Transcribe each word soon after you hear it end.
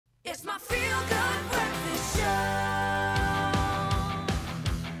It's my feel-good breakfast show.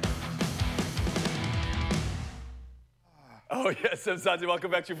 Oh, yes, Santi,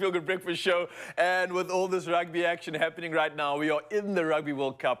 welcome back to your Feel Good Breakfast Show. And with all this rugby action happening right now, we are in the Rugby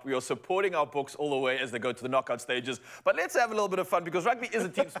World Cup. We are supporting our books all the way as they go to the knockout stages. But let's have a little bit of fun because rugby is a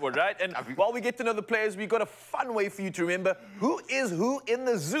team sport, right? And while we get to know the players, we've got a fun way for you to remember who is who in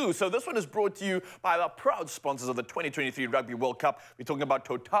the zoo. So this one is brought to you by our proud sponsors of the 2023 Rugby World Cup. We're talking about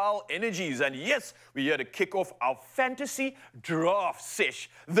TOTALENERGIES. And yes, we're here to kick off our fantasy draft sesh.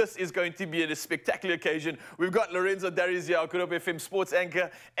 This is going to be a spectacular occasion. We've got Lorenzo Darius here, our Good Hope FM sports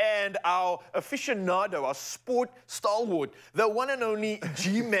anchor, and our aficionado, our sport stalwart, the one and only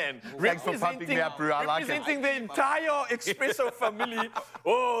G-Man. Thanks for pumping me up, bro. I like it. Representing the entire Expresso family.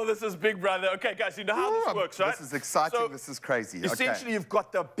 Oh, this is big, brother. Okay, guys, you know how this works, right? This is exciting. So, this is crazy. Essentially, you've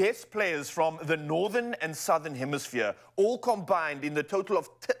got the best players from the northern and southern hemisphere, all combined in the total of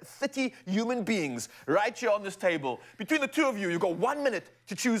 30 human beings right here on this table. Between the two of you, you've got 1 minute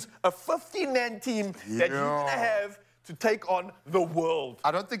to choose a 15-man team that you're going to have to take on the world. I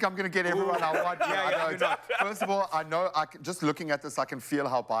don't think I'm going to get everyone I want. First of all, I know, just looking at this, I can feel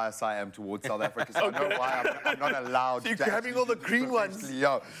how biased I am towards South Africa, so I know why I'm not allowed so you're to grabbing all the green ones.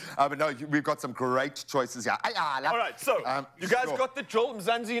 But no, we've got some great choices here. All right, so you guys got the drill.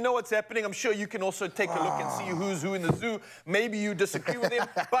 Mzansi, you know what's happening. I'm sure you can also take a look and see who's who in the zoo. Maybe you disagree with him,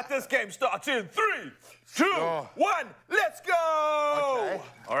 but this game starts in 3, 2, 1, let's go! Okay.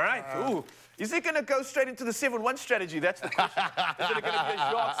 All right. Ooh. Is it going to go straight into the 7-1 strategy? That's the question. Is it going to be a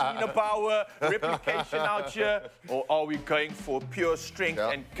Jacques power replication out here? Or are we going for pure strength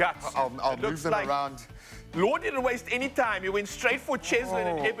and guts? I'll move them around. Lord didn't waste any time. He went straight for Cheslin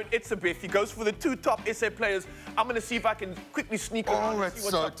and Eben Etzebeth. He goes for the two top SA players. I'm going to see if I can quickly sneak around. Oh, it's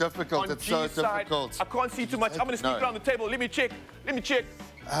so difficult. It's so difficult. I can't see too much. I'm going to sneak around the table. Let me check.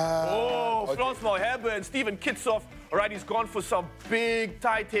 Frans Malherbe and Steven Kitsoff. All right, he's gone for some big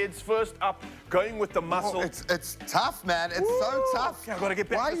tight heads. First up, going with the muscle. It's tough, man. It's so tough. Okay, I've got to get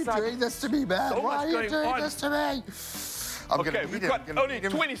back. Why are you doing this to me, man? Why are you doing this to me? Okay, we've got only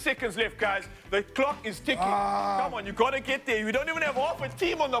 20 seconds left, guys. The clock is ticking. Come on, you got to get there. We don't even have half a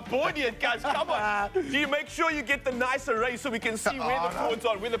team on the board yet, guys. Come on. Do you make sure you get the nice array so we can see where the forwards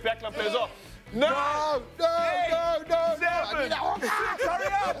are, where the backline players are? No! 8, 7, 6, hurry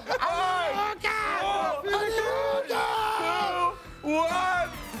up! 5, 4, 3, 2, 1.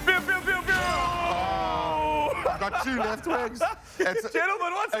 I've got 2 left wings.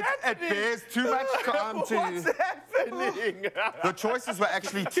 Gentlemen, what's happening? It bears too much time to... What's happening? The choices were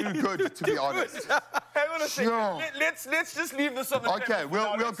actually too good, to be honest. Hang on a second. Let's just leave this on the table. Okay,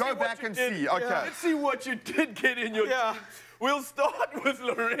 we'll go back and see. Okay. Let's see what you did get in your team. We'll start with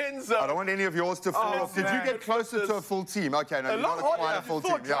Lorenzo. I don't want any of yours to fall off. Did you get closer to a full team? Okay, no, you're not quite a full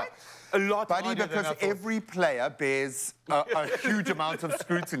team. Yeah. A lot, buddy, because every player bears a huge amount of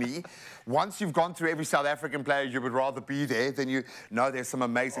scrutiny. Once you've gone through every South African player, you would rather be there than you know. There's some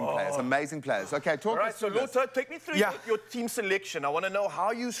amazing players. Okay, talk us through this. So take me through your team selection. I want to know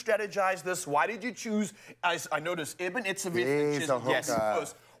how you strategize this. Why did you choose? As I noticed, Eben Etzebeth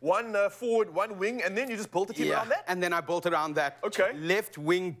first. One forward, one wing, and then you just built a team around that? And then I built around that. Okay. Left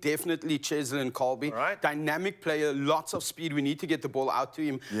wing, definitely Cheslin and Colby. Right. Dynamic player, lots of speed. We need to get the ball out to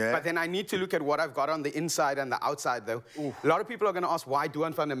him. Yeah. But then I need to look at what I've got on the inside and the outside, though. A lot of people are going to ask, why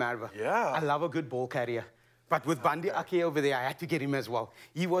Duan van der Merwe? Yeah. I love a good ball carrier. But with Bandi Ake over there, I had to get him as well.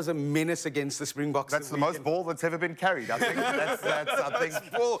 He was a menace against the Springboks. That's the most ball that's ever been carried. I think I think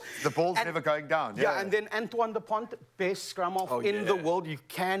the ball's never going down. Yeah, and then Antoine de Pont, best scrum half in the world. You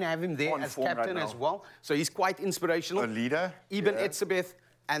can have him there as captain as well. So he's quite inspirational. A leader. Eben Etzebeth,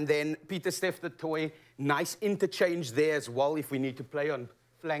 and then Peter Steph the Toy. Nice interchange there as well if we need to play on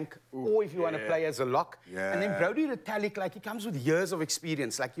flank, or if you want to play as a lock. And then Brody Retallick, like, he comes with years of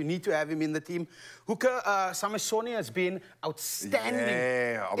experience. Like, you need to have him in the team. Hooker Samasoni has been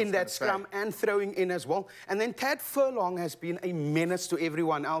outstanding in that scrum and throwing in as well. And then Tad Furlong has been a menace to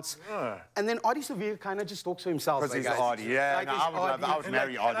everyone else. And then Adi Severe kind of just talks to himself. Because he's Adi, like, I would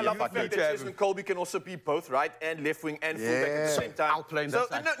marry Adi. I love the fact that Cheslin Colby can also be both right and left wing and fullback at the same time. So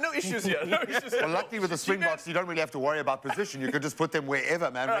no issues here. Well, luckily with the Springboks, you don't really have to worry about position. You can just put them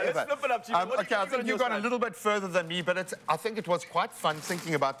wherever, man. Right, let's flip it up to you. Okay, I think you've gone a little bit further than me, but I think it was quite fun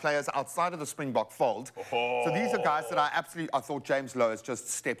thinking about players outside of the Springbok fold. So these are guys that I thought James Lowe has just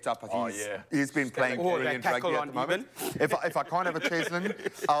stepped up. He's been playing brilliant rugby at the moment. If I can't have a Cheslin,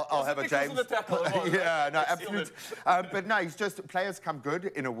 I'll have a James. Yeah, no, absolutely. But no, he's just, players come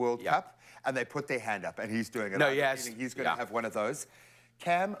good in a World Cup and they put their hand up, and he's doing it. No, yes. He's going to have one of those.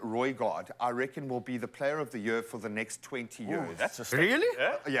 Cam Roygaard, I reckon, will be the player of the year for the next 20 years. That's a really?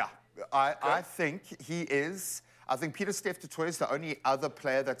 Yeah. I think he is. I think Peter Steph du Toit is the only other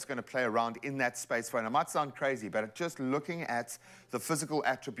player that's going to play around in that space for him. It might sound crazy, but just looking at the physical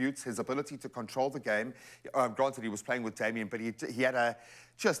attributes, his ability to control the game, granted he was playing with Damien, but he had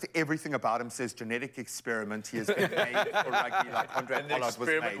just everything about him says genetic experiment. He has been made for rugby like Andre Pollard was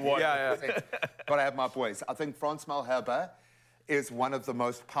made. Got to have my boys. I think Frans Malherbe is one of the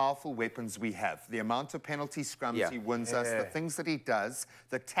most powerful weapons we have. The amount of penalty scrums he wins us, the things that he does,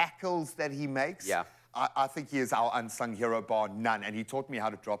 the tackles that he makes. I think he is our unsung hero, bar none, and he taught me how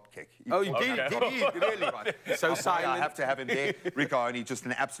to drop kick. Oh, you did? Did he? Really? Right. So silent. I have to have him there. Riccone, just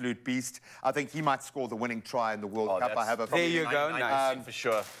an absolute beast. I think he might score the winning try in the World Cup. I have a there you go, nice. For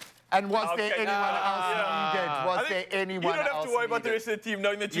sure. And was there anyone else needed? Was there anyone else? You don't have to worry about the rest of the team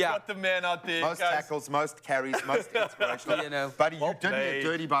knowing that you've got the man out there. Most tackles, most carries, most inspirational. Buddy, you did me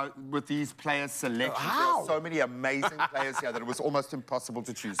dirty with these players' selections. There are so many amazing players here that it was almost impossible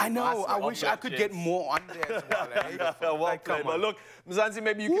to choose. I know. I wish I could get more on there as well. Well played. But look, Mzansi,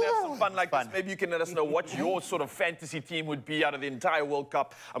 maybe you can have some fun like this. Maybe you can let us know what your sort of fantasy team would be out of the entire World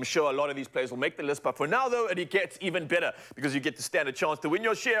Cup. I'm sure a lot of these players will make the list. But for now, though, it gets even better because you get to stand a chance to win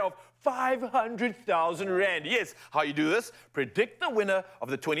your share of 500,000 Rand. Yes, how you do this? Predict the winner of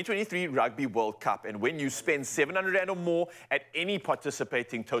the 2023 Rugby World Cup. And when you spend 700 Rand or more at any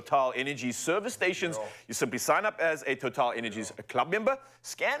participating Total Energies service stations, you simply sign up as a Total Energies club member,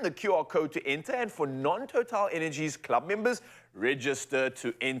 scan the QR code to enter, and for non-Total Energies club members, register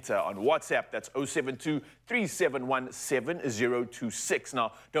to enter on WhatsApp. That's 072-371-7026.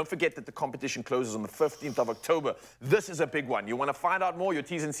 Now, don't forget that the competition closes on the 15th of October. This is a big one. You want to find out more? Your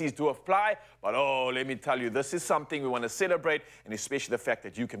T's and C's do apply. But, let me tell you, this is something we want to celebrate, and especially the fact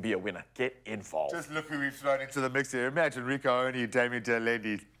that you can be a winner. Get involved. Just look who we've thrown into the mix here. Imagine Riccone, Damien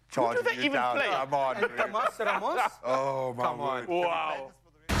Delaney charging you down. Play? Come on. Ramos? Oh, my word. Wow.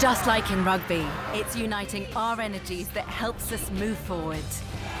 Just like in rugby, it's uniting our energies that helps us move forward.